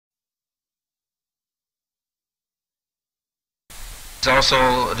He's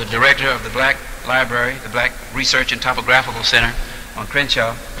also the director of the Black Library, the Black Research and Topographical Center on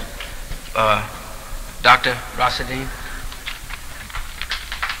Crenshaw, Dr. Rashidin.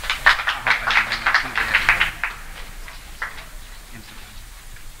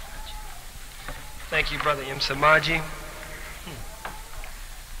 Thank you, Brother Imsamaji.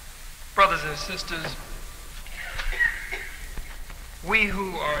 Brothers and sisters, we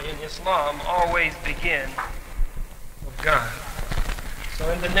who are in Islam always begin with God. So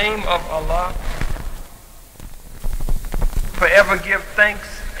in the name of Allah, forever give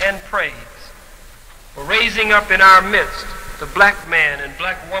thanks and praise for raising up in our midst the black man and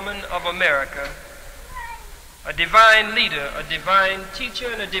black woman of America, a divine leader, a divine teacher,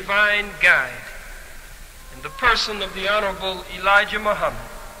 and a divine guide, in the person of the Honorable Elijah Muhammad.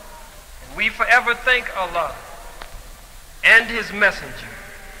 And we forever thank Allah and His Messenger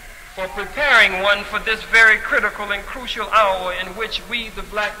for preparing one for this very critical and crucial hour in which we, the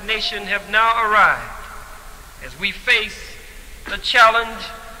black nation, have now arrived as we face the challenge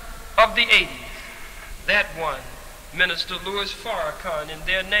of the 80s. That one, Minister Louis Farrakhan. In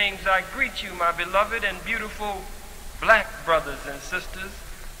their names I greet you, my beloved and beautiful black brothers and sisters,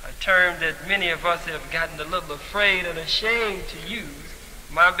 a term that many of us have gotten a little afraid and ashamed to use.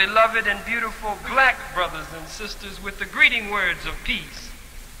 My beloved and beautiful black brothers and sisters, with the greeting words of peace.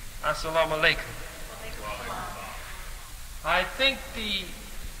 Assalamu alaikum. I think the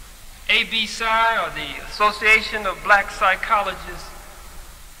ABPSI, or the Association of Black Psychologists,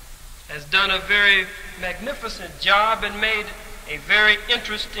 has done a very magnificent job and made a very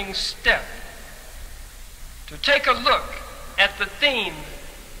interesting step to take a look at the theme,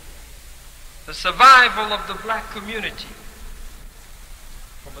 the survival of the black community,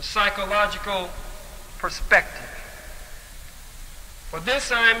 from a psychological perspective. For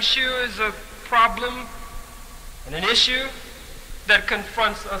this, I am sure, is a problem and an issue that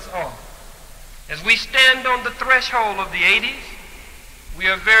confronts us all. As we stand on the threshold of the 80s, we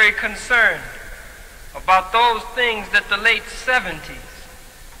are very concerned about those things that the late 70s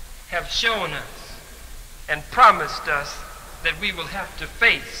have shown us and promised us that we will have to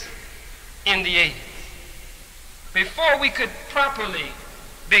face in the 80s. Before we could properly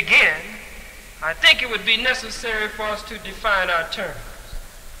begin, I think it would be necessary for us to define our terms.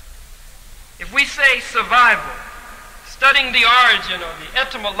 If we say survival, studying the origin or the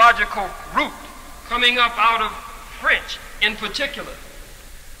etymological root coming up out of French in particular,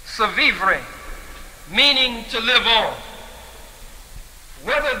 survivre, meaning to live on.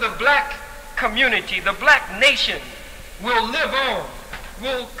 Whether the black community, the black nation, will live on,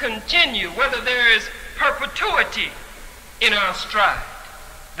 will continue, whether there is perpetuity in our stride,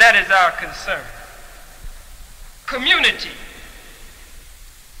 that is our concern. Community.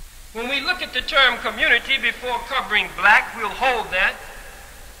 When we look at the term community, before covering black, we'll hold that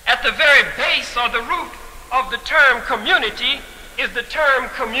at the very base or the root of the term community is the term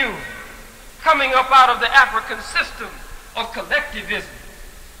commune, coming up out of the African system of collectivism,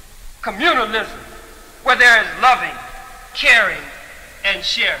 communalism, where there is loving, caring, and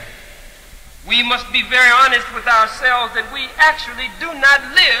sharing. We must be very honest with ourselves that we actually do not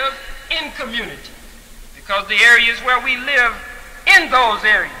live in community, because the areas where we live, in those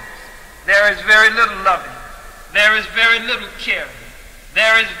areas, there is very little loving, there is very little caring,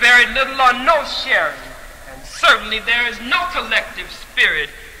 there is very little or no sharing, and certainly there is no collective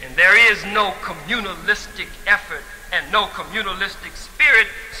spirit, and there is no communalistic effort and no communalistic spirit.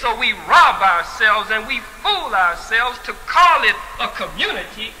 So we rob ourselves and we fool ourselves to call it a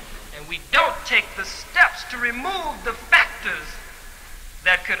community, and we don't take the steps to remove the factors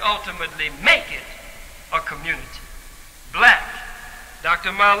that could ultimately make it a community. Black. Dr.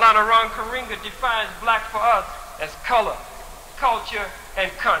 Maulana Ron Karinga defines black for us as color, culture,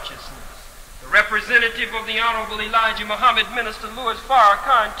 and consciousness. The representative of the Honorable Elijah Muhammad, Minister Louis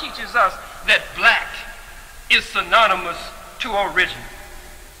Farrakhan, teaches us that black is synonymous to original.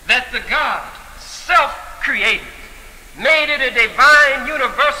 That the God, self-created, made it a divine,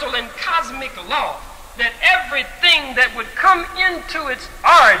 universal, and cosmic law that everything that would come into its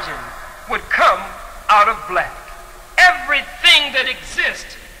origin would come out of black. Everything that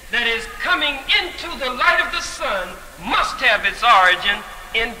exists that is coming into the light of the sun must have its origin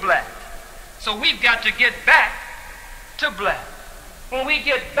in black. So we've got to get back to black. When we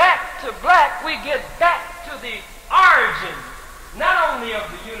get back to black, we get back to the origin, not only of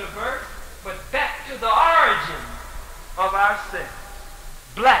the universe, but back to the origin of ourselves.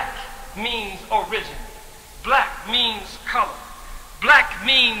 Black means original. Black means color. Black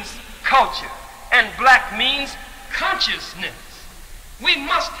means culture. And black means consciousness. We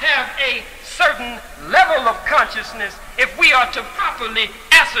must have a certain level of consciousness if we are to properly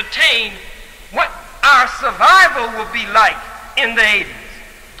ascertain what our survival will be like in the 80s.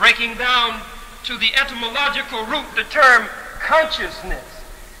 Breaking down to the etymological root, the term consciousness,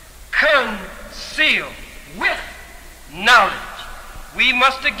 conceal, with knowledge. We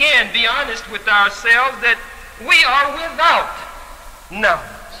must again be honest with ourselves that we are without knowledge.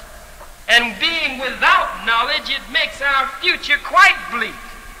 And being without knowledge, it makes our future quite bleak.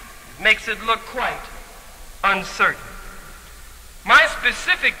 It makes it look quite uncertain. My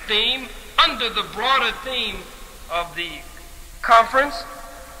specific theme, under the broader theme of the conference,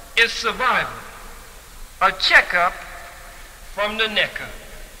 is survival, a checkup from the neck up.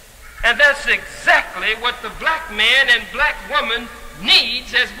 And that's exactly what the black man and black woman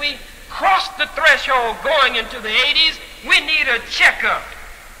needs as we cross the threshold going into the 80s. We need a checkup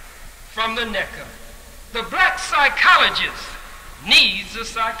from the neck up. The black psychologist needs a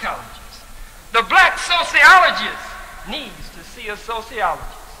psychologist. The black sociologist needs to see a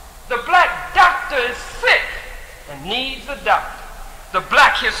sociologist. The black doctor is sick and needs a doctor. The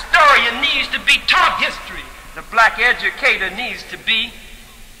black historian needs to be taught history. The black educator needs to be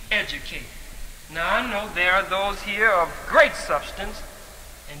educated. Now, I know there are those here of great substance,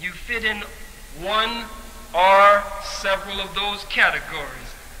 and you fit in one or several of those categories.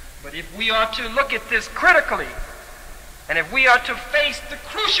 But if we are to look at this critically, and if we are to face the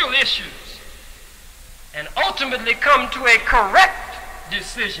crucial issues and ultimately come to a correct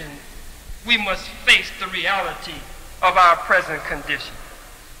decision, we must face the reality of our present condition.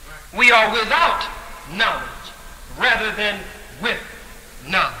 We are without knowledge rather than with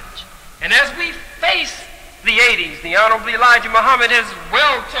knowledge. And as we face the 80s, the Honorable Elijah Muhammad has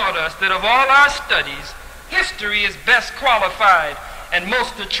well taught us that of all our studies, history is best qualified and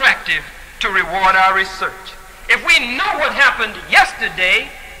most attractive to reward our research. If we know what happened yesterday,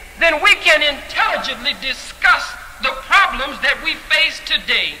 then we can intelligently discuss the problems that we face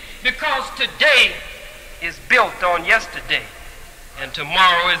today, because today is built on yesterday and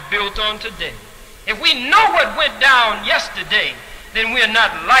tomorrow is built on today. If we know what went down yesterday, then we're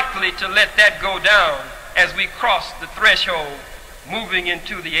not likely to let that go down as we cross the threshold moving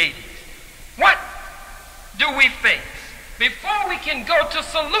into the 80s. What do we face? Before we can go to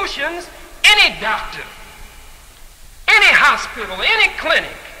solutions, any doctor, any hospital, any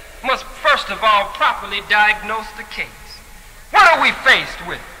clinic must first of all properly diagnose the case. What are we faced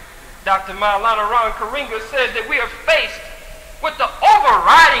with? Dr. Maulana Ron Karinga says that we are faced with the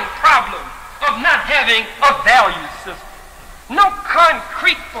overriding problem of not having a value system. No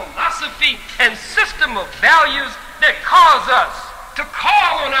concrete philosophy and system of values that cause us to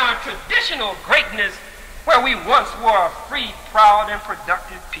call on our traditional greatness where we once were a free, proud, and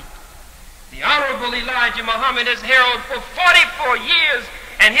productive people. The Honorable Elijah Muhammad has heralded for 44 years,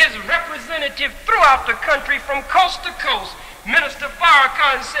 and his representative throughout the country from coast to coast, Minister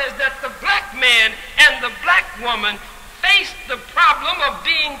Farrakhan, says that the black man and the black woman face the problem of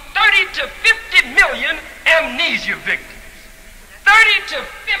being 30 to 50 million amnesia victims. 30 to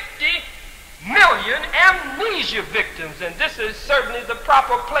 50 million amnesia victims, and this is certainly the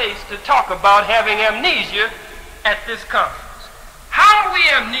proper place to talk about having amnesia at this conference. How are we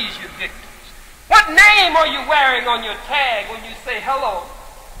amnesia victims? What name are you wearing on your tag when you say, hello,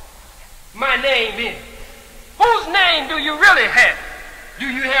 my name is? Whose name do you really have? Do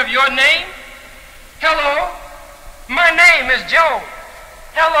you have your name? Hello, my name is Jones.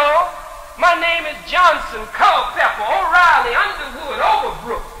 Hello, my name is Johnson, Culpepper, O'Reilly, Underwood,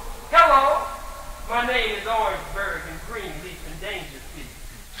 Overbrook. Hello, my name is Orangeburg and Greenleaf and Dangerfield.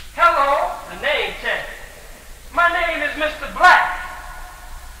 Hello, the name tag. My name is Mr. Black.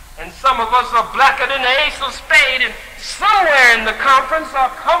 And some of us are blacker than the ace of spade, and somewhere in the conference are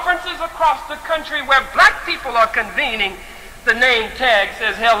conferences across the country where black people are convening. The name tag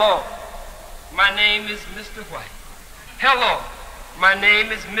says, hello, my name is Mr. White. Hello, my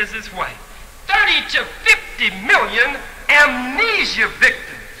name is Mrs. White. 30 to 50 million amnesia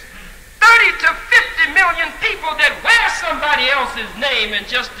victims. 30 to 50 million people that wear somebody else's name and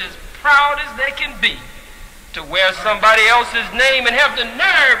just as proud as they can be to wear somebody else's name and have the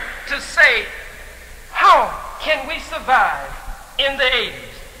nerve to say, how can we survive in the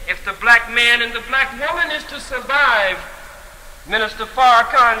 80s? If the black man and the black woman is to survive, Minister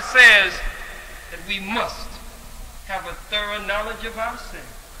Farrakhan says that we must have a thorough knowledge of ourselves.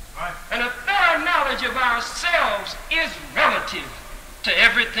 Right. And a thorough knowledge of ourselves is relative to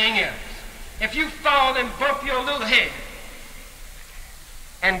everything else. If you fall and bump your little head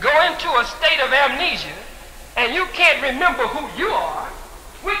and go into a state of amnesia and you can't remember who you are,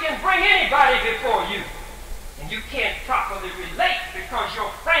 we can bring anybody before you. And you can't properly relate because your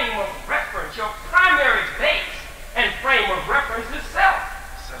frame of reference reference, your primary base and frame of reference is self.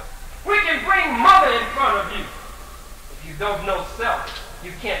 We can bring mother in front of you. If you don't know self,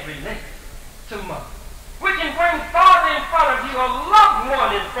 you can't relate to mother. We can bring father in front of you, a loved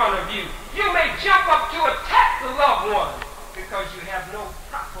one in front of you. You may jump up to attack the loved one because you have no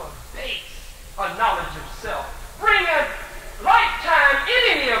proper base or knowledge of self. Bring a lifetime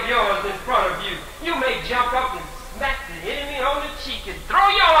enemy of yours in front of you. You may jump up and smack the enemy on the cheek and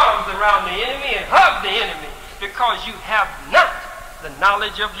throw your arms around the enemy and hug the enemy because you have not the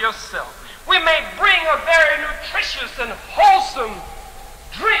knowledge of yourself. We may bring a very nutritious and wholesome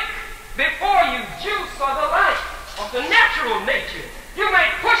drink before you, juice or the like of the natural nature. You may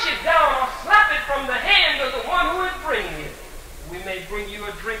push it down or slap it from the hand of the one who is bringing it. We may bring you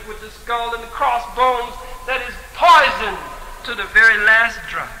a drink with the skull and the crossbones that is poison to the very last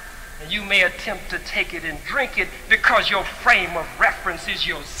drop. And you may attempt to take it and drink it because your frame of reference is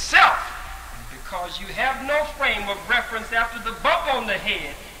yourself. Because you have no frame of reference after the bump on the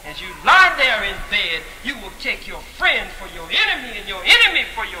head. As you lie there in bed, you will take your friend for your enemy and your enemy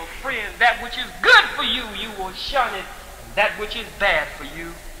for your friend. That which is good for you, you will shun it. And that which is bad for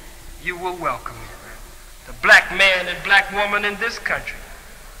you, you will welcome it. The black man and black woman in this country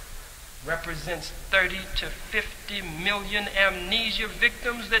represents 30 to 50 million amnesia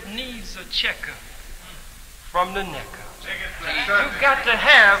victims that needs a checkup from the neck up. You've got to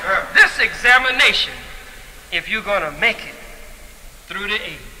have this examination if you're going to make it through the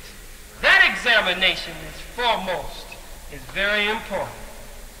ages. That examination is foremost, is very important.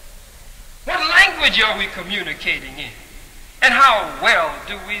 What language are we communicating in? And how well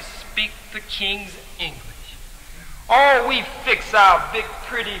do we speak the King's English? Or we fix our big,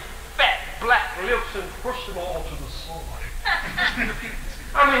 pretty, fat, black lips and push them all to the side.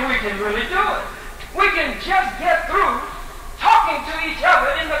 I mean, we can really do it. We can just get through talking to each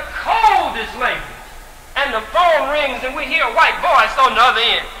other in the coldest language. And the phone rings and we hear a white voice on the other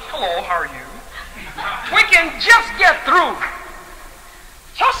end. Hello, how are you? We can just get through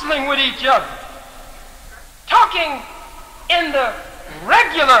tussling with each other, talking in the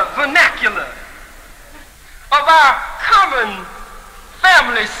regular vernacular of our common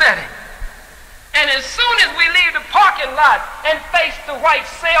family setting. And as soon as we leave the parking lot and face the white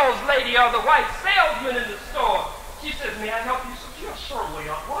sales lady or the white salesman in the store, she says, may I help you? Yes, certainly.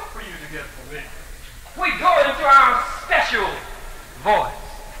 I'd like for you to get for me. We go into our special voice.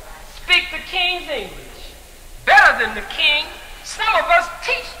 Speak the King's English. Better than the King. Some of us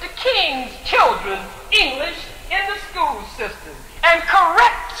teach the King's children English in the school system and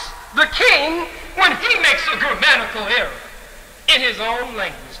corrects the King when he makes a grammatical error in his own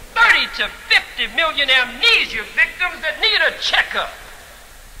language. 30 to 50 million amnesia victims that need a checkup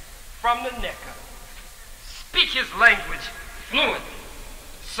from the neck up. Speak his language fluently.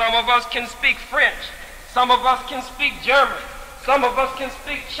 Some of us can speak French. Some of us can speak German. Some of us can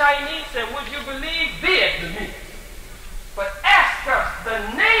speak Chinese, and would you believe, Vietnamese. But ask us the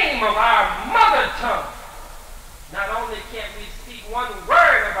name of our mother tongue. Not only can't we speak one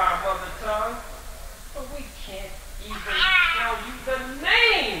word of our mother tongue, but we can't even tell you the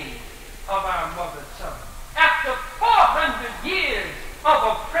name of our mother tongue. After 400 years of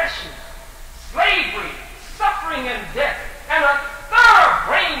oppression, slavery, suffering, and death, and a thorough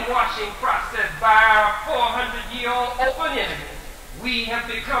brainwashing process by our 400-year-old open enemy, we have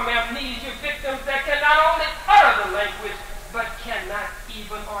become amnesia victims that can not only utter the language, but cannot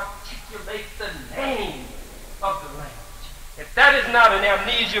even articulate the name of the language. If that is not an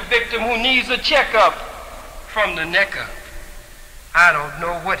amnesia victim who needs a checkup from the neck up, I don't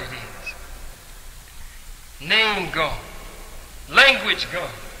know what it is. Name gone, language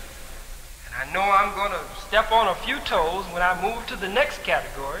gone. And I know I'm going to step on a few toes when I move to the next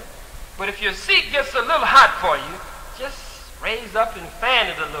category, but if your seat gets a little hot for you, just raise up and fan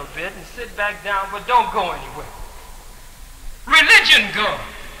it a little bit and sit back down, but don't go anywhere. Religion gone.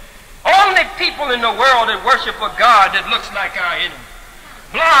 Only people in the world that worship a God that looks like our enemy.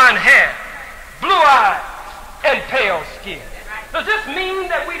 Blonde hair, blue eyes, and pale skin. Does this mean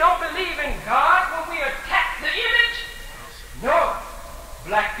that we don't believe in God when we attack the image? No.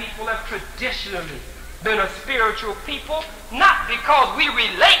 Black people have traditionally been a spiritual people, not because we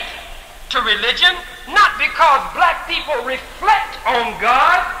relate to religion, not because black people reflect on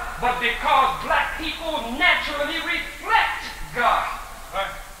God, but because black people naturally reflect God.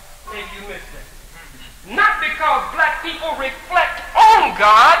 Maybe you missed that. Not because black people reflect on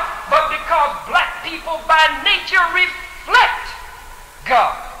God, but because black people by nature reflect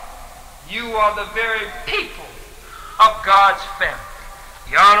God. You are the very people of God's family.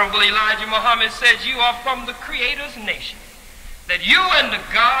 The Honorable Elijah Muhammad says you are from the Creator's nation, that you and the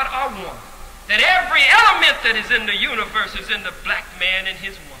God are one. that every element that is in the universe is in the black man and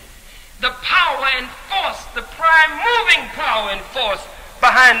his woman. The power and force, the prime moving power and force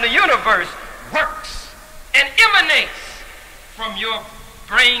behind the universe works and emanates from your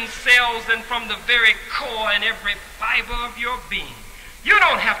brain cells and from the very core and every fiber of your being. You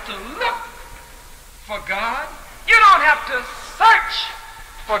don't have to look for God. You don't have to search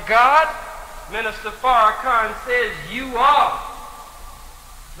for God. Minister Farrakhan says you are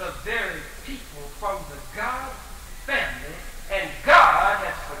the very people from the God family, and God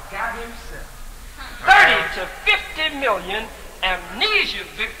has forgot himself. 30 to 50 million amnesia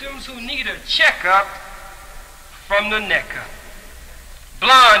victims who need a checkup from the neck up.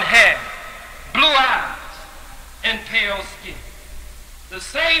 Blonde hair, blue eyes, and pale skin. The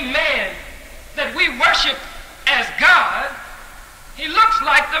same man that we worship as God, he looks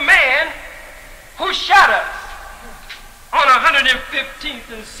like the man who shot us on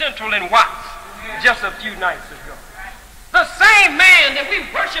 115th and Central in Watts just a few nights ago. The same man that we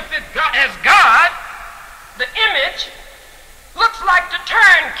worship as God, the image, looks like the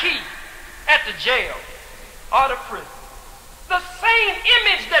turnkey at the jail or the prison. The same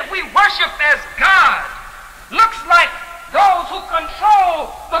image that we worship as God looks like those who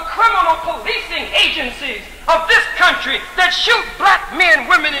control the criminal policing agencies of this country that shoot black men,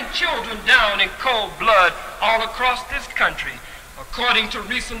 women, and children down in cold blood all across this country. According to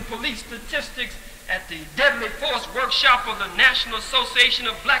recent police statistics at the Deadly Force Workshop of the National Association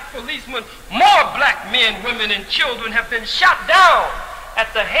of Black Policemen, more black men, women, and children have been shot down at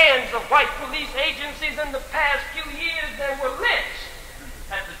the hands of white police agencies in the past few years than were lynched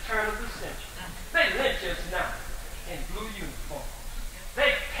at the turn of the century. They lynch us now in blue uniforms.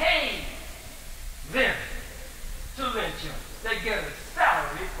 They pay them to lynch us. They get a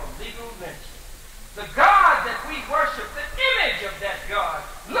salary for legal lynching. The God that we worship, the image of that God,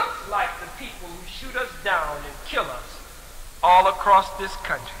 looks like the people who shoot us down and kill us all across this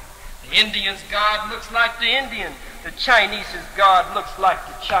country. The Indian's God looks like the Indian. The Chinese's God looks like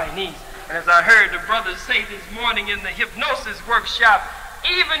the Chinese. And as I heard the brothers say this morning in the hypnosis workshop,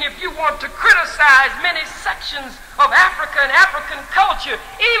 even if you want to criticize many sections of Africa and African culture,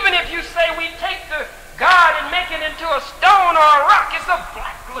 even if you say we take the God and make it into a stone or a rock, it's a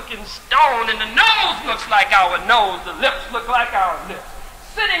black-looking stone, and the nose looks like our nose, the lips look like our lips.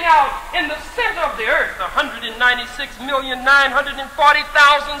 Sitting out in the center of the earth, 196,940,000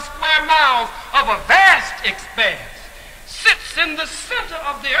 square miles of a vast expanse, sits in the center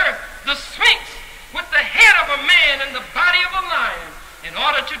of the earth, the Sphinx, with the head of a man and the body of a lion. In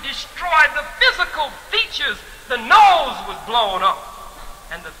order to destroy the physical features, the nose was blown off,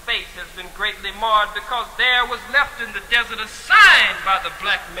 and the face has been greatly marred because there was left in the desert a sign by the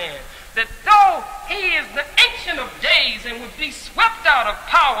black man that though he is the Ancient of Days and would be swept out of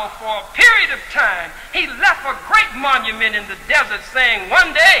power for a period of time, he left a great monument in the desert saying,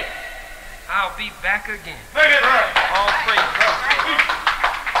 one day, I'll be back again. All praise God.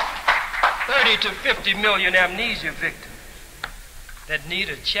 30 to 50 million amnesia victims that need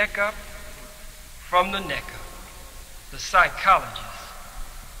a checkup from the neck up. The psychologist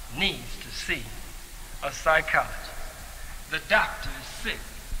needs to see a psychologist. The doctor is sick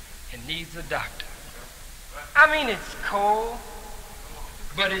and needs a doctor. I mean, it's cold,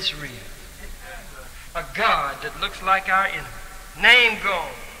 but it's real. A God that looks like our enemy. Name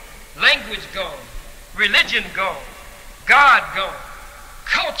gone, language gone, religion gone, God gone,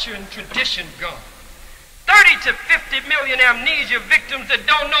 culture and tradition gone. 30 to 50 million amnesia victims that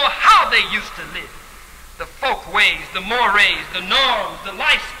don't know how they used to live. The folkways, the mores, the norms, the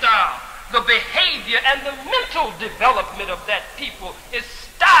lifestyle, the behavior, and the mental development of that people is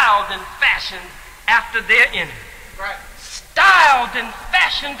styled and fashioned after their enemy. Right. Styled and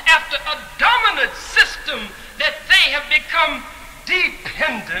fashioned after a dominant system that they have become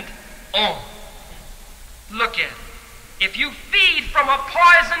dependent on. Look at it. If you feed from a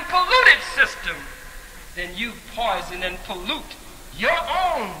poison polluted system, then you poison and pollute your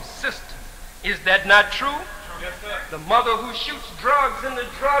own system. Is that not true? Yes, sir. The mother who shoots drugs and the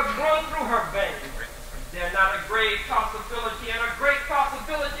drugs run through her veins. There's not a great possibility and a great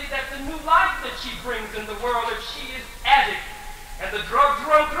possibility that the new life that she brings in the world, if she is addict and the drugs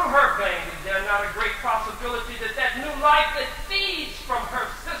run through her veins, there's not a great possibility that that new life that feeds from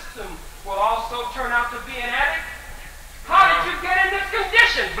her system will also turn out to be an addict? How did you get in this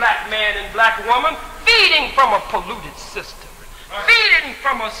condition, black man and black woman, feeding from a polluted system, feeding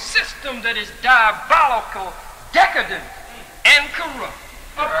from a system that is diabolical, decadent, and corrupt?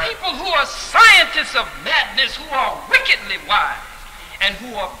 Of people who are scientists of madness, who are wickedly wise, and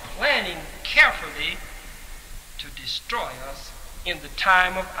who are planning carefully to destroy us in the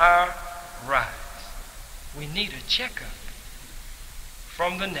time of our rise. We need a checkup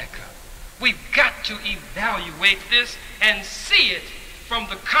from the neck up. We've got to evaluate this and see it from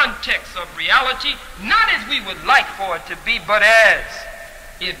the context of reality, not as we would like for it to be, but as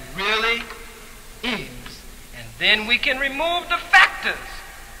it really is. And then we can remove the factors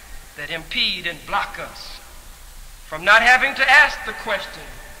that impede and block us from not having to ask the question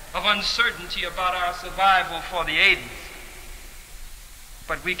of uncertainty about our survival for the 80s.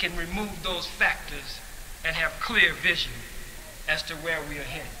 But we can remove those factors and have clear vision as to where we are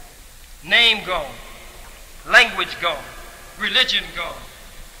headed. Name gone, language gone, religion gone,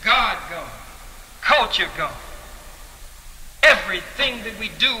 God gone, culture gone. Everything that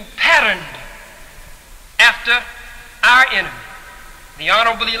we do patterned after our enemy. The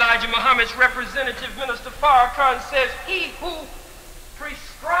Honorable Elijah Muhammad's representative, Minister Farrakhan, says, he who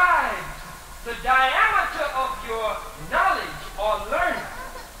prescribes the diameter of your knowledge or learning,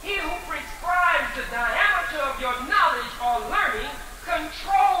 he who prescribes the diameter of your knowledge or learning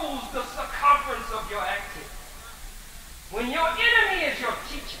controls the circumference of your activity. When your enemy is your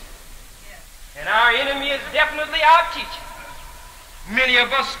teacher, and our enemy is definitely our teacher, many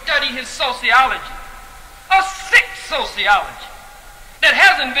of us study his sociology, a sick sociology that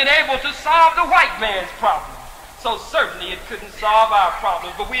hasn't been able to solve the white man's problem. So certainly it couldn't solve our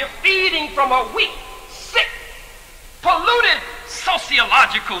problem, but we are feeding from a weak, sick, polluted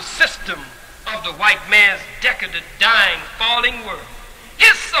sociological system of the white man's decadent, dying, falling world.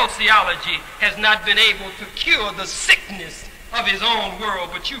 His sociology has not been able to cure the sickness of his own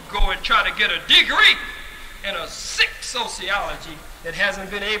world, but you go and try to get a degree in a sick sociology that hasn't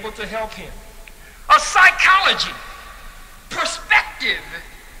been able to help him. A psychology perspective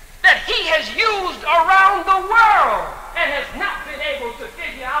that he has used around the world and has not been able to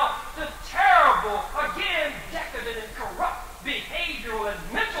figure out the terrible, again, decadent and corrupt behavioral and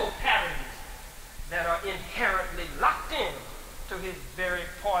mental patterns that are inherently locked in to his very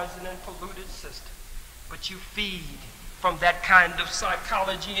poison and polluted system. But you feed from that kind of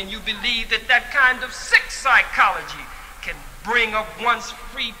psychology, and you believe that that kind of sick psychology can bring up once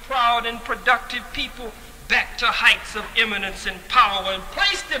free, proud, and productive people back to heights of eminence and power and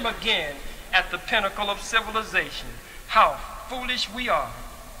place them again at the pinnacle of civilization. How foolish we are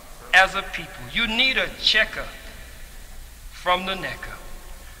as a people. You need a checkup from the neck up.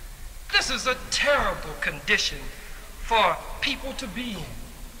 This is a terrible condition for people to be in.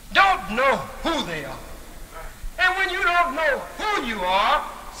 Don't know who they are. And when you don't know who you are,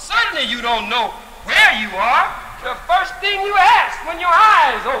 certainly you don't know where you are. The first thing you ask when your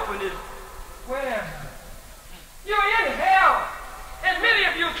eyes open is, where? You're in hell. And many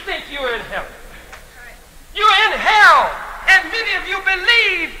of you think you're in heaven. You're in hell. And many of you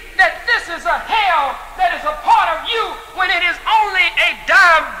believe that this is a hell that is a part of you when it is only a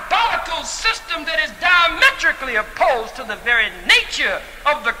diabolical system that is diametrically opposed to the very nature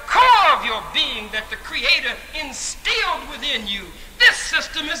of the core of your being that the Creator instilled within you. This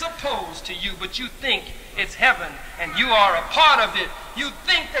system is opposed to you, but you think it's heaven and you are a part of it. You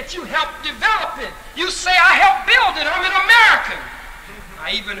think that you helped develop it. You say, I helped build it. I'm an American.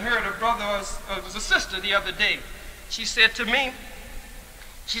 I even heard a brother or it was a sister the other day. She said to me,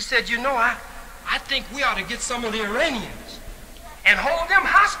 she said, you know, I think we ought to get some of the Iranians and hold them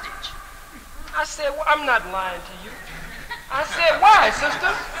hostage. I said, well, I'm not lying to you. I said, why,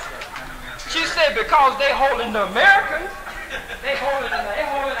 sister? She said, because they holding the Americans. They holding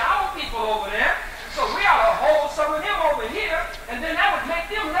our people over there. So we ought to hold some of them over here, and then that would make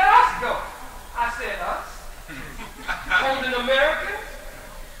them let us go. I said, us? Holding Americans?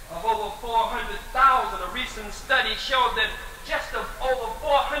 Of over 400,000, a recent study showed that just of over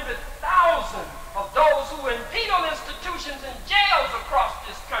 400,000 of those who were in penal institutions and jails across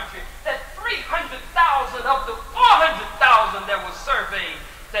this country, that 300,000 of the 400,000 that were surveyed,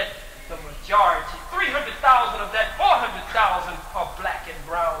 that the majority, 300,000 of that 400,000 are black and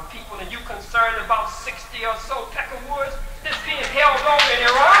brown people, and you concerned about 60 or so peckerwoods that's being held over in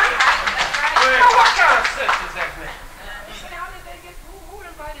Iran? Well, what kind of sense does that make? How did they get, who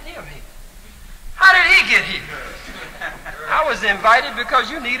invited him here? How did he get here? I was invited because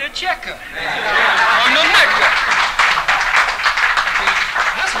you need a checkup on the neck up.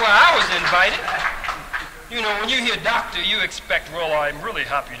 That's why I was invited. You know, when you hear doctor, you expect, well, I'm really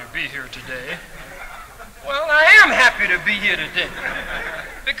happy to be here today. Well, I am happy to be here today.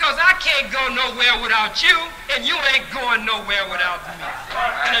 Because I can't go nowhere without you, and you ain't going nowhere without me.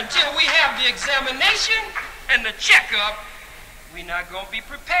 And until we have the examination and the checkup, we're not going to be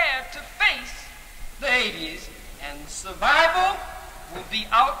prepared to face the 80s. And survival will be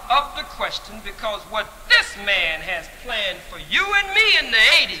out of the question, because what this man has planned for you and me in the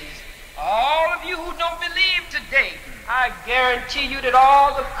 80s, I guarantee you that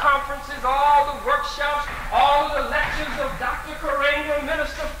all the conferences, all the workshops, all the lectures of Dr. Karenga,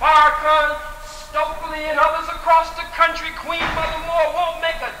 Minister Farrakhan, Stokely, and others across the country, Queen Mother Moore, won't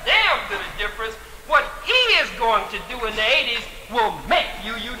make a damn bit of difference. What he is going to do in the 80s will make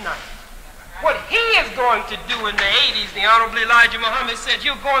you unite. What he is going to do in the 80s, the Honorable Elijah Muhammad said,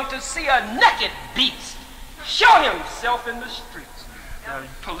 you're going to see a naked beast show himself in the streets. The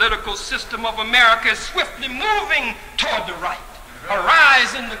political system of America is swiftly moving toward the right. A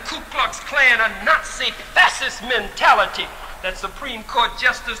rise in the Ku Klux Klan, a Nazi fascist mentality. That Supreme Court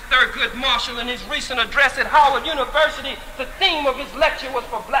Justice Thurgood Marshall, in his recent address at Howard University, the theme of his lecture was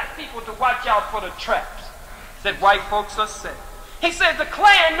for black people to watch out for the traps that white folks are setting. He says the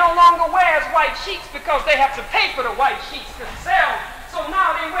Klan no longer wears white sheets because they have to pay for the white sheets themselves. So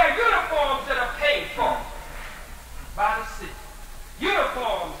now they wear uniforms that are paid for by the city.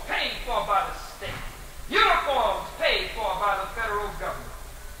 Uniforms paid for by the state. Uniforms paid for by the federal government.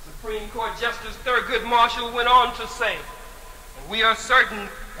 Supreme Court Justice Thurgood Marshall went on to say, and we are certain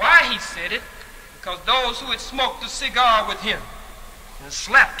why he said it, because those who had smoked a cigar with him and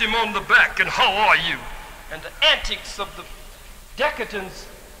slapped him on the back and how are you, and the antics of the decadence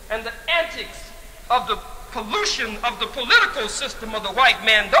and the antics of the pollution of the political system of the white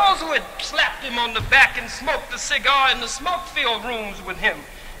man, those who had slapped him on the back and smoked a cigar in the smoke-filled rooms with him,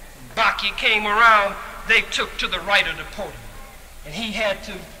 Baki came around, they took to the right of the podium. And he had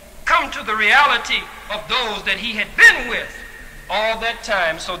to come to the reality of those that he had been with all that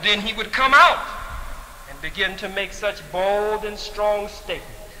time. So then he would come out and begin to make such bold and strong statements.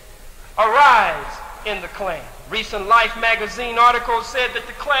 Arise in the Klan. Recent Life magazine article said that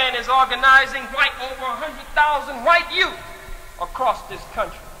the Klan is organizing over 100,000 white youth across this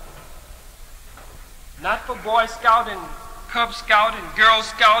country. Not for Boy Scout and Cub Scout and Girl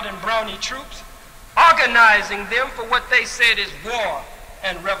Scout and Brownie troops, organizing them for what they said is war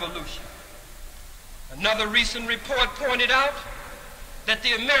and revolution. Another recent report pointed out that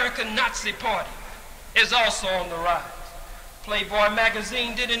the American Nazi Party is also on the rise. Playboy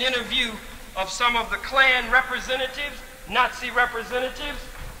magazine did an interview of some of the Klan representatives, Nazi representatives,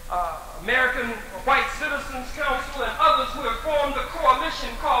 American White Citizens Council, and others who have formed a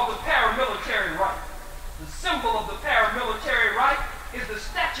coalition called the paramilitary right. The symbol of the paramilitary right is the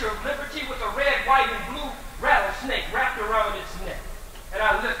Statue of Liberty with a red, white, and blue rattlesnake wrapped around its neck. And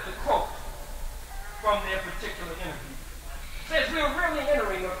I lift the quote from their particular interview. It says, we're really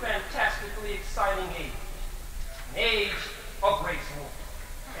entering a fantastically exciting age, an age of race war.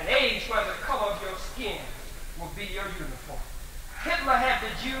 An age where the color of your skin will be your uniform. Hitler had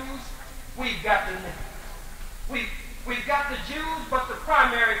the Jews, we've got the niggers. We've got the Jews, but the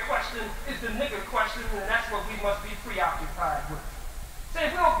primary question is the nigger question, and that's what we must be preoccupied with.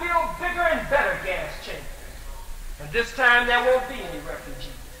 Say, we'll build bigger and better gas chambers. And this time there won't be any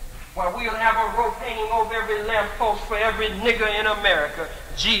refugees. While we'll have a rope hanging over every lamppost for every nigger in America.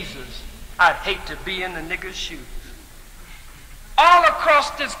 Jesus, I'd hate to be in the nigger's shoes. All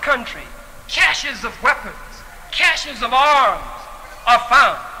across this country, caches of weapons, caches of arms are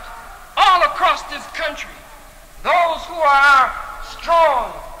found. All across this country, those who are our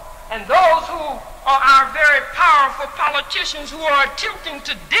strong and those who are our very powerful politicians who are attempting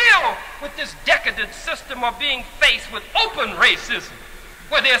to deal with this decadent system are being faced with open racism,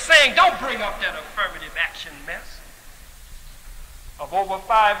 where they're saying, don't bring up that affirmative action mess. Of over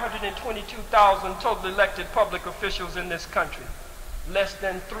 522,000 totally elected public officials in this country, less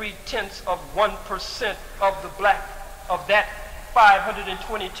than 0.3% of that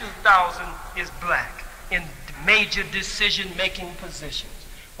 522,000 is black in major decision-making positions.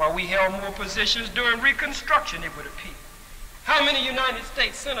 While we held more positions during Reconstruction, it would appear. How many United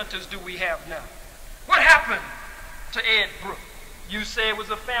States senators do we have now? What happened to Ed Brooks? You say it was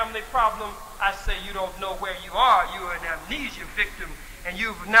a family problem. I say you don't know where you are. You're an amnesia victim, and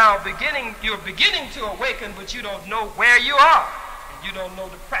you're beginning to awaken, but you don't know where you are. You don't know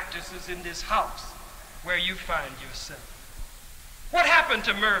the practices in this house where you find yourself. What happened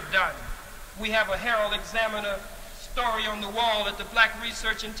to Merv Diamond? We have a Herald Examiner story on the wall at the Black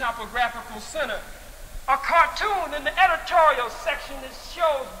Research and Topographical Center. A cartoon in the editorial section that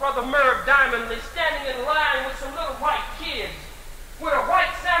shows Brother Merv Diamond standing in line with some little white kids with a white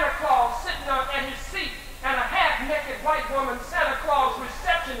Santa Claus sitting at his seat and a half-naked white woman Santa Claus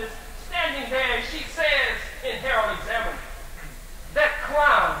receptionist standing there, and she says in Herald Examiner, that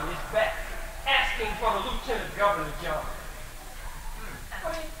clown is back, asking for the Lieutenant Governor job.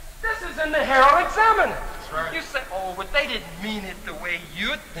 I mean, this is in the Herald Examiner. That's right. You say, oh, but they didn't mean it the way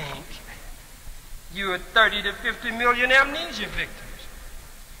you think. You're 30 to 50 million amnesia victims.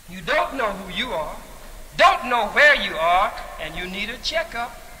 You don't know who you are. don't know where you are, and you need a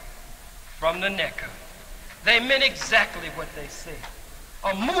checkup from the neck up. They meant exactly what they said.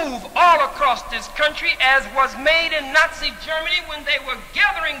 A move all across this country, as was made in Nazi Germany when they were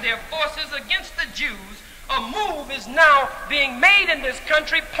gathering their forces against the Jews. A move is now being made in this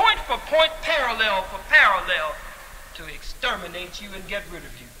country, point for point, parallel for parallel, to exterminate you and get rid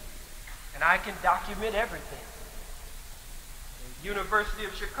of you. And I can document everything. The University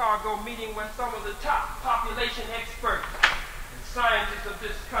of Chicago meeting when some of the top population experts and scientists of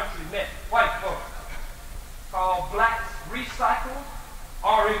this country met, white folks, called blacks recycled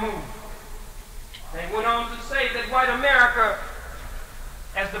or removed. They went on to say that white America,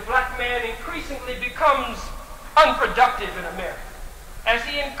 as the black man increasingly becomes unproductive in America, as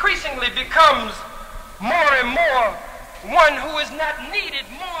he increasingly becomes more and more one who is not needed,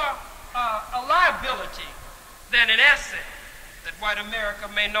 more a liability than an asset, that white America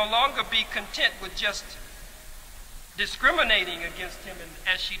may no longer be content with just discriminating against him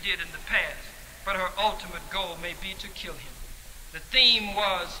as she did in the past, but her ultimate goal may be to kill him. The theme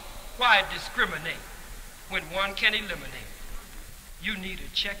was, why discriminate when one can eliminate? You need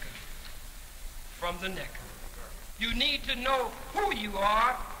a checkup from the neck up. You need to know who you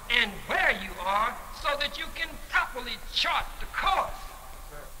are and where you are so that you can properly chart the course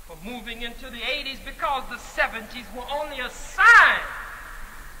for moving into the 80s, because the 70s were only a sign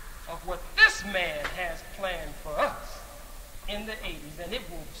of what this man has planned for us in the 80s, and it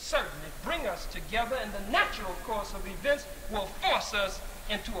will certainly bring us together, and the natural course of events will force us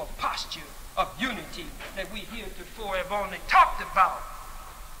into a posture of unity that we heretofore have only talked about,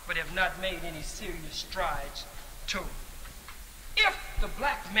 but have not made any serious strides to. If the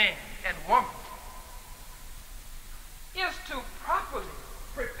black man and woman is to properly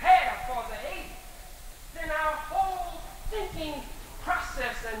prepare for the 80s, then our whole thinking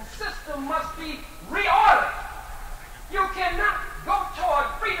process and system must be reordered. You cannot go toward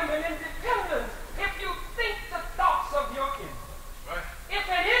freedom and independence if you think the thoughts of your enemy. Right. If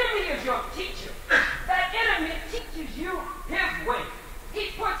an enemy is your teacher, that enemy teaches you his way.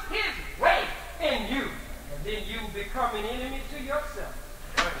 He puts his way in you, and then you become an enemy to yourself.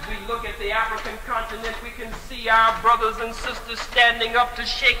 As we look at the African continent, we can see our brothers and sisters standing up to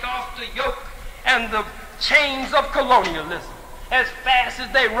shake off the yoke and the chains of colonialism as fast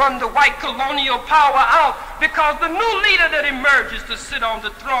as they run the white colonial power out, because the new leader that emerges to sit on the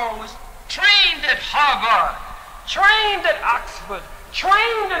throne was trained at Harvard, trained at Oxford,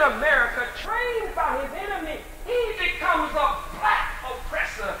 trained in America, trained by his enemy. He becomes a black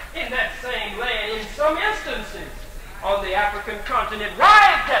oppressor in that same land in some instances on the African continent.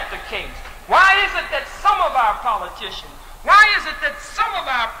 Why is that the case? Why is it that some of our politicians, why is it that some of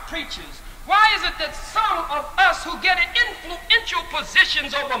our preachers, why is it that some of us who get in influential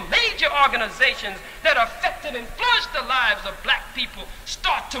positions over major organizations that affect and influence the lives of black people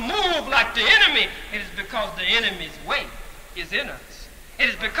start to move like the enemy? It is because the enemy's way is in us. It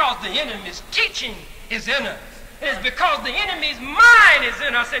is because the enemy's teaching is in us. It is because the enemy's mind is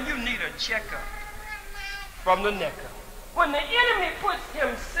in us, and you need a checkup from the neck up. When the enemy puts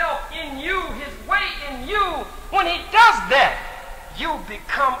himself in you, his way in you, when he does that, you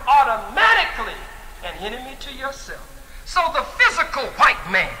become automatically an enemy to yourself. So the physical white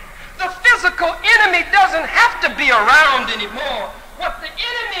man, the physical enemy doesn't have to be around anymore. What the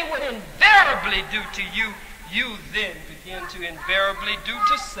enemy would invariably do to you, you then begin to invariably do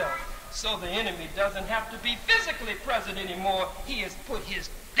to self. So the enemy doesn't have to be physically present anymore. He has put his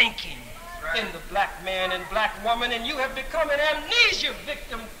thinking in the black man and black woman, and you have become an amnesia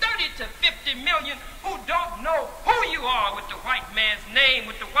victim, 30 to 50 million who don't know who you are with the white man's name,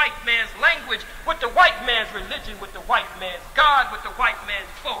 with the white man's language, with the white man's religion, with the white man's God, with the white man's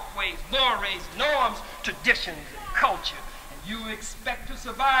folkways, mores, norms, traditions, and culture. And you expect to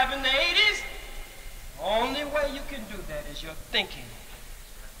survive in the 80s? The only way you can do that is your thinking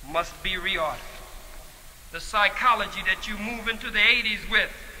must be reordered. The psychology that you move into the 80s with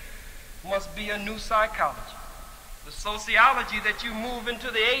must be a new psychology. The sociology that you move into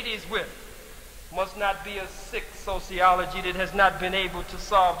the 80s with must not be a sick sociology that has not been able to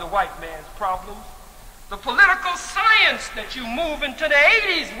solve the white man's problems. The political science that you move into the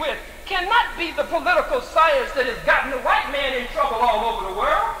 80s with cannot be the political science that has gotten the white man in trouble all over the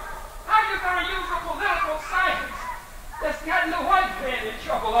world. How are you going to use a political science that's gotten the white man in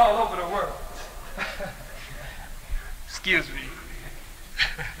trouble all over the world? Excuse me.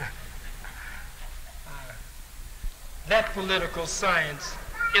 That political science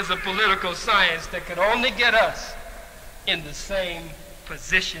is a political science that could only get us in the same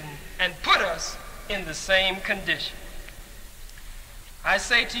position and put us in the same condition. I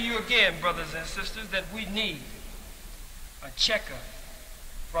say to you again, brothers and sisters, that we need a checkup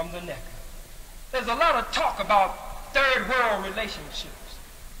from the neck up. There's a lot of talk about third world relationships,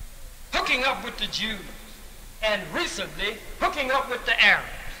 hooking up with the Jews, and recently hooking up with the Arabs.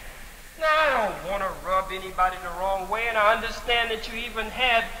 Now, I don't want to rub anybody the wrong way, and I understand that you even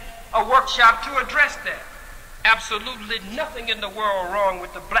had a workshop to address that. Absolutely nothing in the world wrong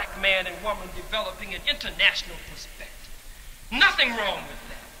with the black man and woman developing an international perspective. Nothing wrong with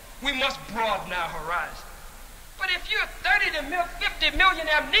that. We must broaden our horizon. But if you're 30 to 50 million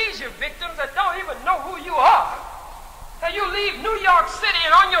amnesia victims that don't even know who you are, and you leave New York City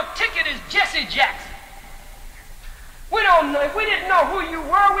and on your ticket is Jesse Jackson. We don't know. If we didn't know who you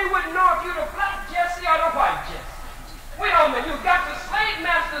were, we wouldn't know if you're the black Jesse or the white Jesse. We don't know. You got the slave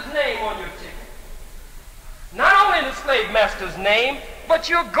master's name on your ticket. Not only the slave master's name, but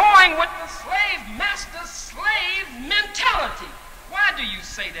you're going with the slave master's slave mentality. Why do you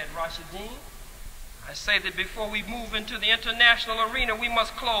say that, Rashideen? I say that before we move into the international arena, we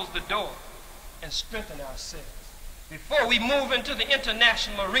must close the door and strengthen ourselves. Before we move into the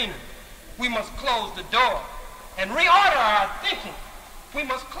international arena, we must close the door and reorder our thinking. We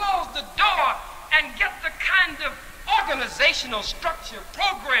must close the door and get the kind of organizational structure,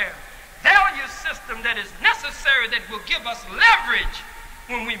 program, value system that is necessary that will give us leverage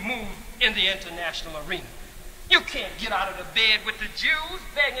when we move in the international arena. You can't get out of the bed with the Jews,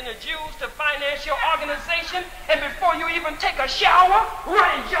 begging the Jews to finance your organization, and before you even take a shower, run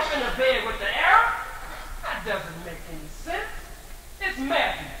and jump in the bed with the Arab. That doesn't make any sense. It's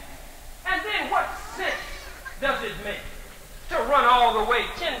madness. And then what sense does it make to run all the way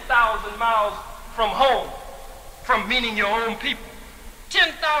 10,000 miles from home, from meaning your own people?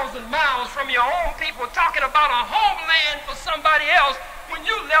 10,000 miles from your own people, talking about a homeland for somebody else when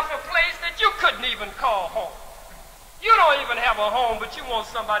you left a place that you couldn't even call home. You don't even have a home, but you want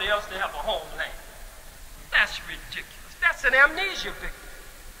somebody else to have a homeland. That's ridiculous. That's an amnesia victim.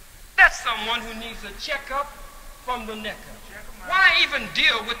 That's someone who needs a checkup from the neck up. Why even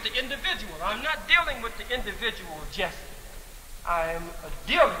deal with the individual? I'm not dealing with the individual, Jesse. I am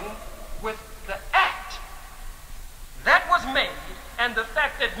dealing with the act that was made and the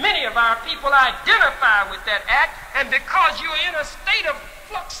fact that many of our people identify with that act, and because you're in a state of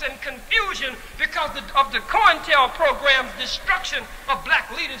flux and confusion because of the COINTEL program's destruction of black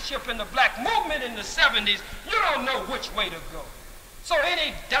leadership in the black movement in the 70s, you don't know which way to go. So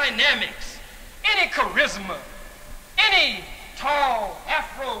any dynamics, any charisma, any tall,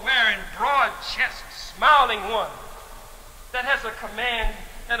 afro-wearing, broad-chest, smiling one that has a command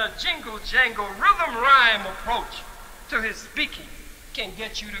and a jingle-jangle, rhythm-rhyme approach to his speaking can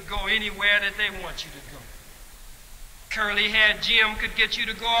get you to go anywhere that they want you to go. Curly-haired Jim could get you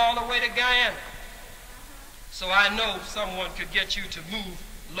to go all the way to Guyana. So I know someone could get you to move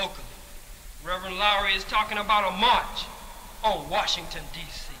locally. Reverend Lowry is talking about a march on Washington,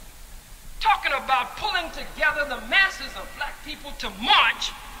 D.C. Talking about pulling together the masses of black people to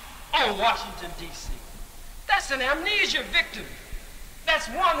march on Washington, D.C. That's an amnesia victim. That's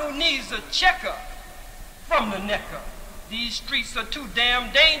one who needs a checkup from the neck up. These streets are too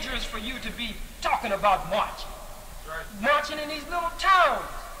damn dangerous for you to be talking about marching. Marching in these little towns,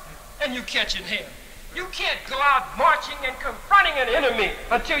 and you catching hell. You can't go out marching and confronting an enemy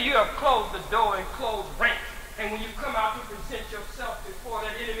until you have closed the door and closed ranks. And when you come out to present yourself before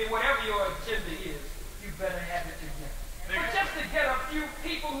that enemy, whatever your agenda is, you better have it together. But just to get a few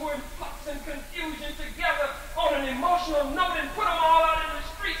people who are in flux and confusion together on an emotional note and put them all out in the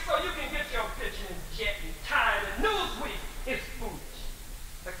streets so you can get your picture in Jet and Time and Newsweek is foolish.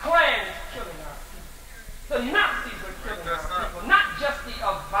 The Klan is killing our people. The Nazis are killing our people. Not just the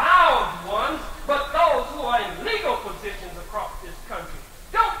avowed ones, but those who are in legal positions across this country.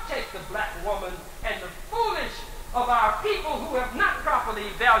 Don't take the black woman and the foolish of our people who have not properly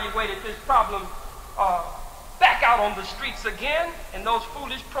evaluated this problem back out on the streets again. In those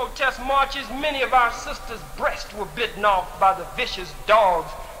foolish protest marches, many of our sisters' breasts were bitten off by the vicious dogs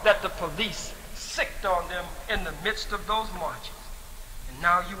that the police sicked on them in the midst of those marches. And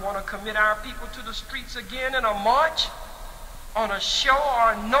now you want to commit our people to the streets again in a march on a show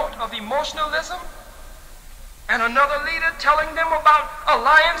or a note of emotionalism? And another leader telling them about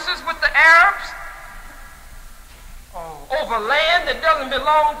alliances with the Arabs? Over land that doesn't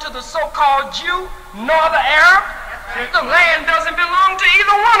belong to the so-called Jew nor the Arab? The land doesn't belong to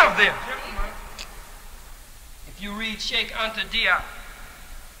either one of them. If you read Sheikh Anta Diop,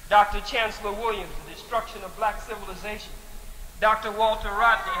 Dr. Chancellor Williams, The Destruction of Black Civilization, Dr. Walter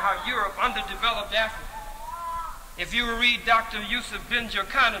Rodney, How Europe Underdeveloped Africa. If you read Dr. Yusuf bin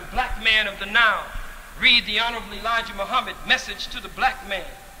Jurkanin, Black Man of the Nile, read the Honorable Elijah Muhammad message to the black man,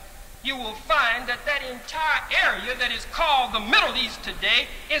 you will find that that entire area that is called the Middle East today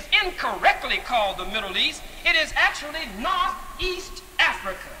is incorrectly called the Middle East. It is actually Northeast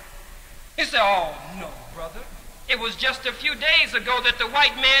Africa. You say, oh, no, brother. It was just a few days ago that the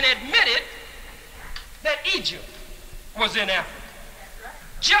white man admitted that Egypt was in Africa.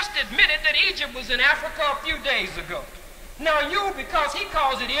 Just admitted that Egypt was in Africa a few days ago. Now you, because he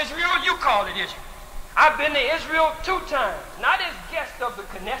calls it Israel, you call it Israel. I've been to Israel 2 times, not as guest of the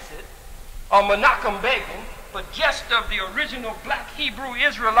Knesset or Menachem Begin, but guest of the original black Hebrew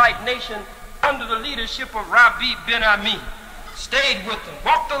Israelite nation under the leadership of Rabbi Ben Ami. Stayed with them,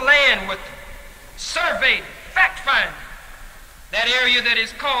 walked the land with them, surveyed, fact-finding. That area that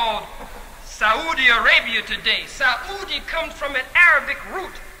is called Saudi Arabia today. Saudi comes from an Arabic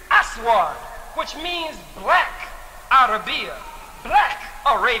root, Aswad, which means black Arabia, black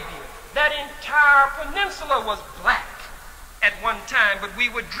Arabia. That entire peninsula was black at one time, but we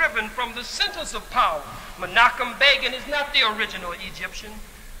were driven from the centers of power. Menachem Begin is not the original Egyptian.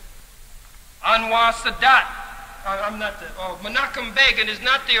 Anwar Sadat, Menachem Begin is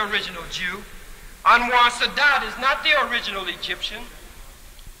not the original Jew. Anwar Sadat is not the original Egyptian.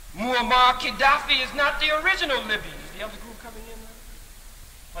 Muammar Gaddafi is not the original Libyan. Is the other group coming in now?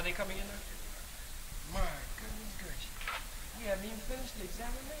 Are they coming in now? My goodness gracious. We haven't even finished the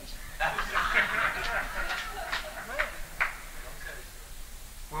examination. Right.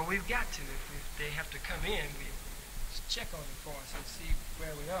 Well, we've got to. If they have to come in, we check on it for us and see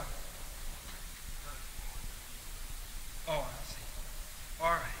where we are. Oh, I see.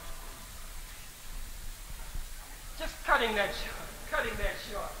 All right. Just cutting that short.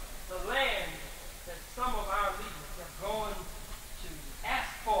 The land that some of our leaders are going to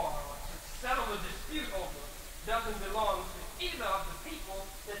ask for or to settle a dispute over doesn't belong to either of the people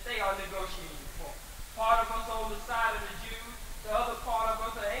that they are negotiating for. Part of us on the side of the Jews, the other part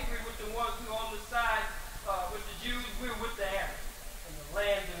of us are angry with the ones who are on the side with the Jews, we're with the Arabs. And the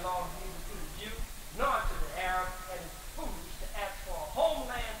land belongs neither to the Jew nor to the Arab, and it's foolish to ask for a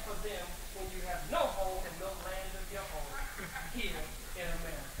homeland for them when you have no home and no land of your own here in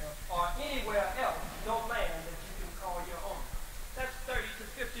America or anywhere else, no land that you can call your own. That's 30 to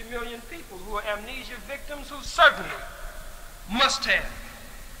 50 million people who are amnesia victims who certainly must have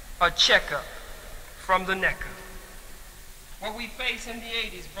a checkup from the neck up. What we face in the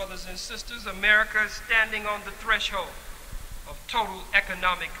 80s, brothers and sisters, America is standing on the threshold of total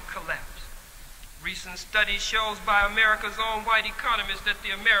economic collapse. Recent study shows by America's own white economists that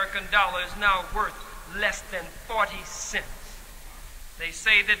the American dollar is now worth less than 40 cents. They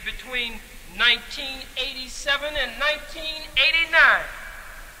say that between 1987 and 1989,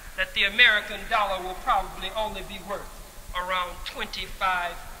 that the American dollar will probably only be worth around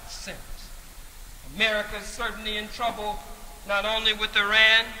 25 cents. America is certainly in trouble, not only with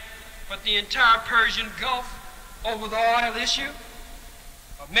Iran, but the entire Persian Gulf over the oil issue.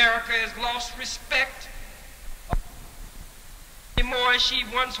 America has lost respect anymore as she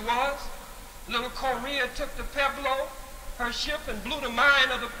once was. Little Korea took the Pueblo, her ship, and blew the mind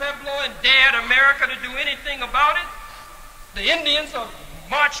of the Pueblo and dared America to do anything about it. The Indians have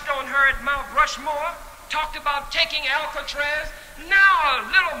marched on her at Mount Rushmore, talked about taking Alcatraz. Now a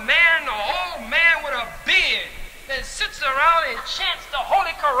little man, an old man with a beard that sits around and chants the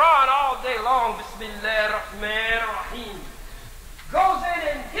Holy Quran all day long, Bismillah ar-Rahman ar-Rahim, goes in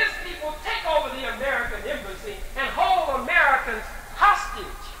and his people take over the American embassy and hold Americans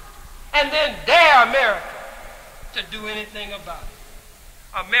hostage and then dare America to do anything about it.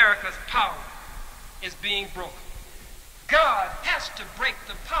 America's power is being broken. God has to break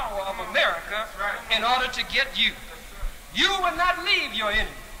the power of America in order to get you. You will not leave your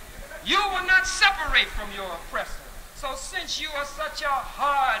enemy. You will not separate from your oppressor. So since you are such a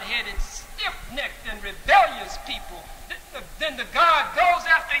hard-headed, stiff-necked, and rebellious people, then the God goes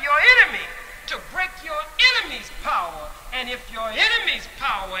after your enemy to break your enemy's power. And if your enemy's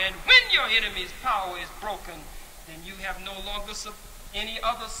power, and when your enemy's power is broken, then you have no longer any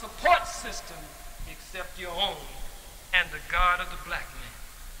other support system except your own and the God of the black man.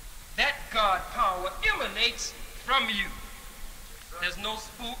 That God power emanates from you. There's no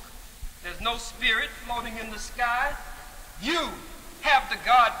spook. There's no spirit floating in the sky. You have the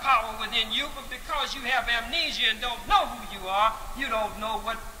God power within you, but because you have amnesia and don't know who you are, you don't know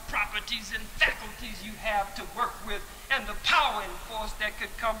what properties and faculties you have to work with and the power and force that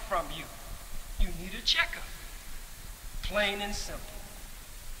could come from you. You need a checkup, plain and simple,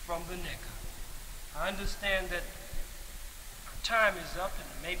 from the neck up. I understand that our time is up, and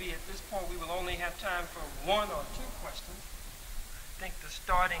maybe at this point we will only have time for 1 or 2 questions. I think the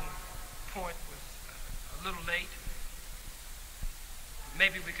starting point was a little late.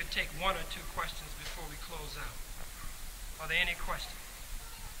 Maybe we could take one or two questions before we close out. Are there any questions?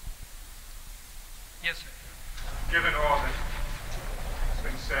 Yes, sir. Given all that's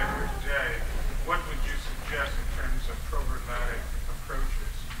been said here today, what would you suggest in terms of programmatic approaches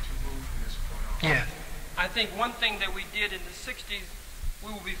to move from this point on? Yeah. I think one thing that we did in the 60s,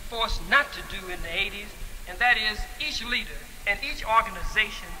 we will be forced not to do in the 80s, and that is each leader and each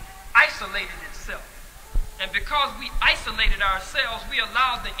organization isolated itself. And because we isolated ourselves, we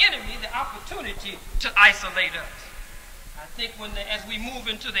allowed the enemy the opportunity to isolate us. I think as we move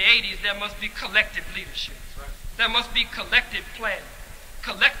into the 80s, there must be collective leadership. Right. There must be collective planning,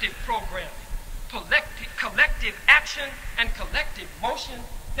 collective programming, collective action, and collective motion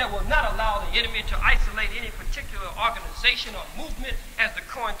that will not allow the enemy to isolate any particular organization or movement, as the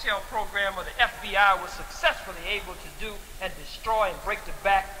COINTEL program or the FBI was successfully able to do and destroy and break the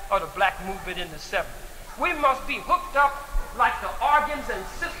back of the black movement in the 70s. We must be hooked up like the organs and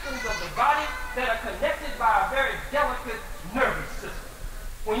systems of the body that are connected by a very delicate nervous system.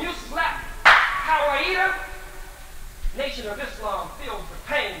 When you slap Hawaii, Nation of Islam feels the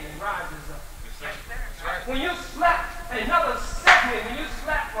pain and rises up. Right. When you slap another segment, when you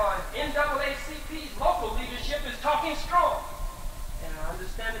slap NAACP's local leadership is talking strong. And I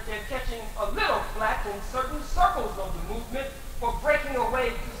understand that they're catching a little flack in certain circles of the movement for breaking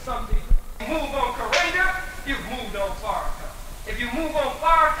away to some people. If you move on Karanga, you've moved on Farrakhan. If you move on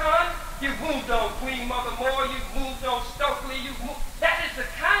Farrakhan, you've moved on Queen Mother Moore, you've moved on Stokely, that is the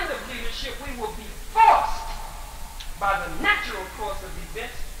kind of leadership we will be forced by the natural course of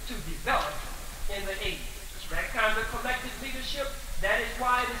events to develop in the 80s. That kind of collective leadership, that is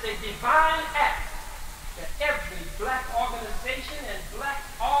why it is a divine act that every black organization and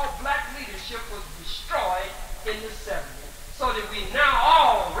all black leadership was destroyed in the 70s. So that we now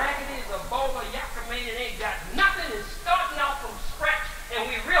all raggedy as a bowl of Yakame and ain't got nothing and starting out from scratch, and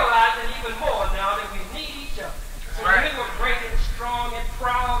we realize it even more now that we need each other. So when we were great and strong and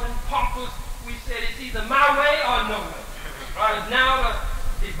proud and pompous, we said it's either my way or no way. Right now,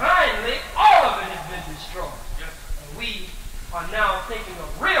 divinely, all of it has been destroyed. And we are now thinking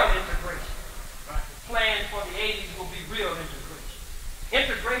of real integration. Right? The plan for the 80s will be real integration.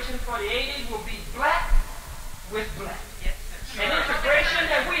 Integration for the 80s will be black with black. Yes. An integration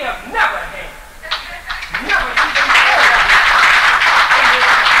that we have never had. Never even heard of.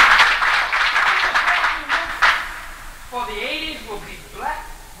 For the 80s will be black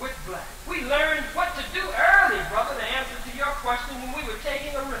with black. We learned what to do early, brother, to answer to your question when we were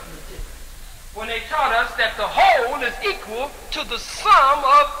taking arithmetic. When they taught us that the whole is equal to the sum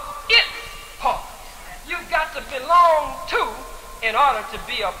of its parts. You've got to belong to in order to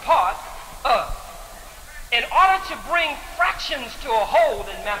be a part of. In order to bring fractions to a whole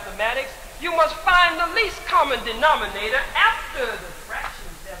in mathematics, you must find the least common denominator after the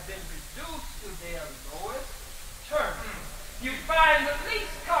fractions have been reduced to their lowest term. You find the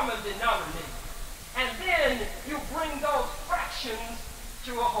least common denominator, and then you bring those fractions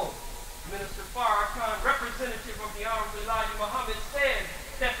to a whole. Minister Farrakhan, representative of the Honorable Elijah Muhammad, said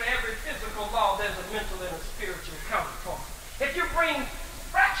that for every physical law there's a mental and a spiritual counterpart. If you bring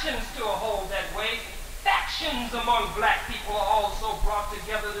fractions to a whole that way, factions among black people are also brought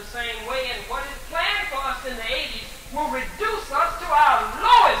together the same way, and what is planned for us in the 80s will reduce us to our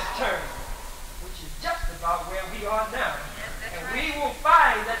lowest term, which is just about where we are now. And we will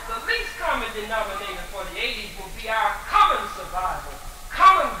find that the least common denominator for the 80s will be our common survival,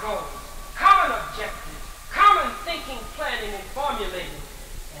 common goals, common objectives, common thinking, planning, and formulating.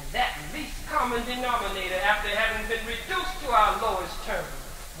 And that least common denominator, after having been reduced to our lowest term,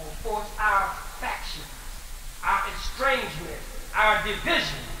 will force our factions, our estrangement, our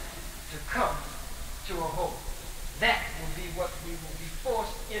division to come to a whole. That will be what we will be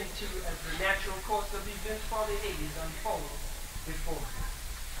forced into as the natural course of events for the 80s unfolds before us.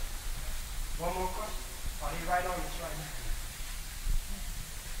 One more question? Are they right on this right now?